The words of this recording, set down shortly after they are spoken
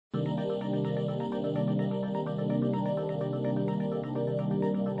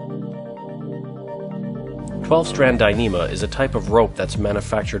12-strand Dyneema is a type of rope that's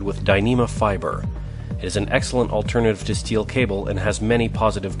manufactured with Dyneema fiber. It is an excellent alternative to steel cable and has many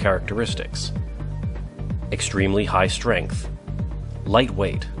positive characteristics. Extremely high strength,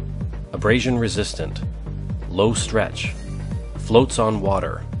 lightweight, abrasion resistant, low stretch, floats on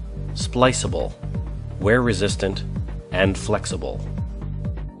water, spliceable, wear resistant, and flexible.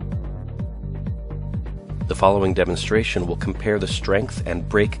 The following demonstration will compare the strength and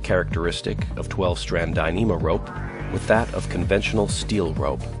break characteristic of 12-strand Dyneema rope with that of conventional steel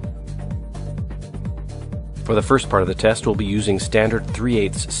rope. For the first part of the test, we'll be using standard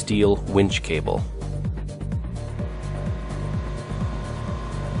 3/8 steel winch cable.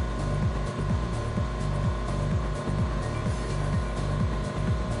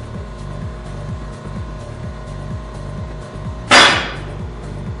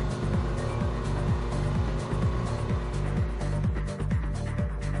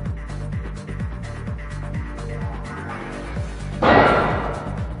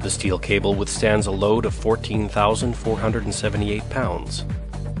 The steel cable withstands a load of 14,478 pounds.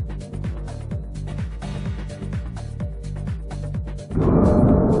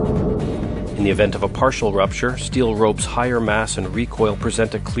 In the event of a partial rupture, steel rope's higher mass and recoil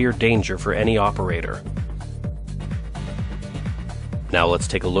present a clear danger for any operator. Now let's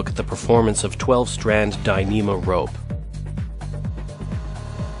take a look at the performance of 12-strand Dyneema rope.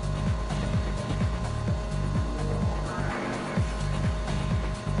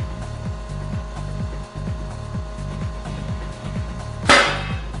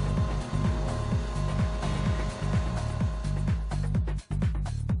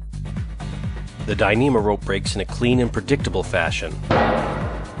 The Dyneema rope breaks in a clean and predictable fashion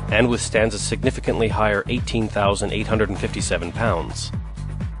and withstands a significantly higher 18,857 pounds.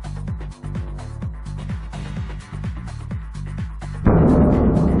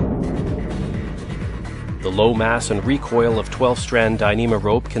 The low mass and recoil of 12-strand Dyneema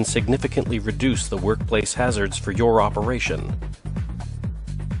rope can significantly reduce the workplace hazards for your operation.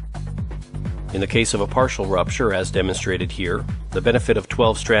 In the case of a partial rupture, as demonstrated here, the benefit of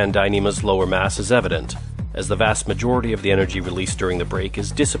 12-strand Dyneema's lower mass is evident, as the vast majority of the energy released during the break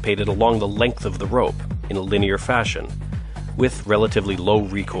is dissipated along the length of the rope in a linear fashion, with relatively low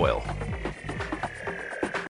recoil.